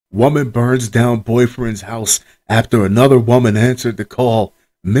Woman burns down boyfriend's house after another woman answered the call.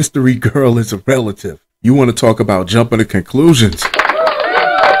 Mystery girl is a relative. You want to talk about jumping to conclusions?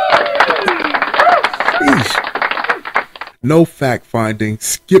 Sheesh. No fact finding,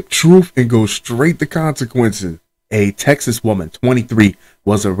 skip truth and go straight to consequences. A Texas woman, 23,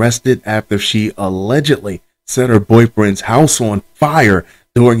 was arrested after she allegedly set her boyfriend's house on fire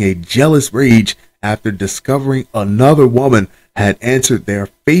during a jealous rage after discovering another woman had answered their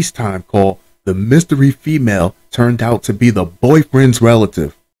FaceTime call. The mystery female turned out to be the boyfriend's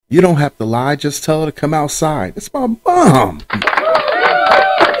relative. You don't have to lie, just tell her to come outside. It's my mom.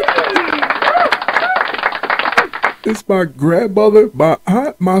 It's my grandmother, my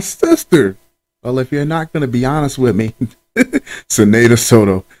aunt, my sister. Well, if you're not going to be honest with me, Senaida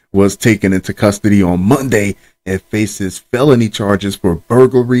Soto was taken into custody on Monday and faces felony charges for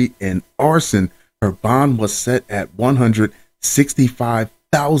burglary and arson. Her bond was set at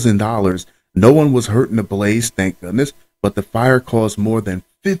 $165,000. No one was hurt in the blaze, thank goodness, but the fire caused more than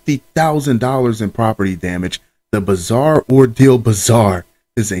 $50,000 in property damage. The bizarre ordeal, bizarre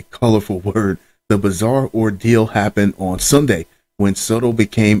is a colorful word. The bizarre ordeal happened on Sunday when Soto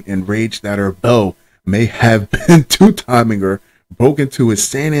became enraged that her beau may have been two-timing her, broke into his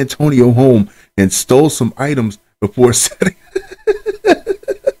San Antonio home and stole some items before setting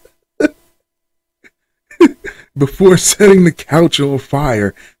the couch on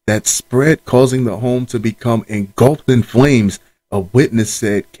fire that spread, causing the home to become engulfed in flames. A witness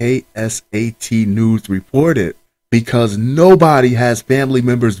said KSAT News reported, because nobody has family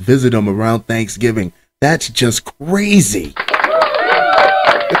members visit them around Thanksgiving. That's just crazy.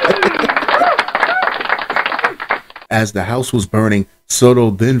 As the house was burning, Soto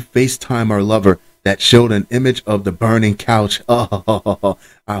then FaceTimed her lover that showed an image of the burning couch. Oh,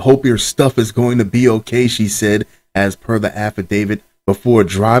 I hope your stuff is going to be okay, she said, as per the affidavit, before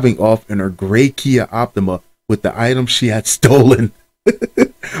driving off in her gray Kia Optima with the items she had stolen.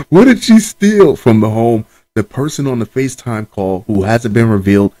 What did she steal from the home? The person on the FaceTime call, who hasn't been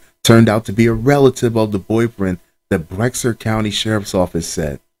revealed, turned out to be a relative of the boyfriend, the Breckser County Sheriff's Office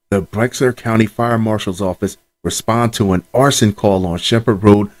said. The Breckser County Fire Marshal's Office responded to an arson call on Shepherd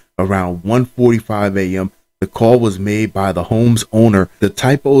Road around 1:45 a.m. The call was made by the home's owner. The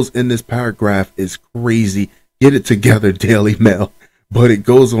typos in this paragraph is crazy. Get it together, Daily Mail. But it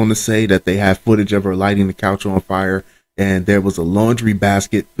goes on to say that they have footage of her lighting the couch on fire, and there was a laundry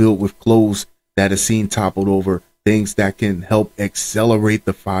basket filled with clothes that is seen toppled over, things that can help accelerate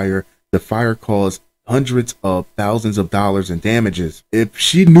the fire. The fire caused hundreds of thousands of dollars in damages. If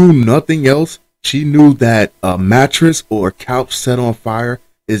she knew nothing else, she knew that a mattress or a couch set on fire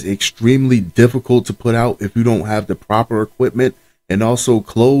is extremely difficult to put out if you don't have the proper equipment, and also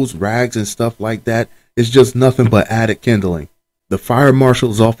clothes, rags, and stuff like that. It's just nothing but added kindling. The fire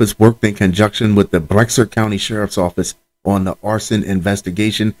marshal's office worked in conjunction with the Breckser County Sheriff's Office on the arson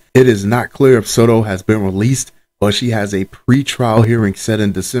investigation. It is not clear if Soto has been released, but she has a pre-trial hearing set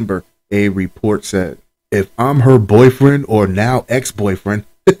in December, a report said. If I'm her boyfriend, or now ex-boyfriend,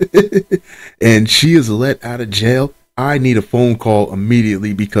 and she is let out of jail, I need a phone call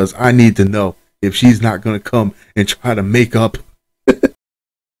immediately, because I need to know if she's not going to come and try to make up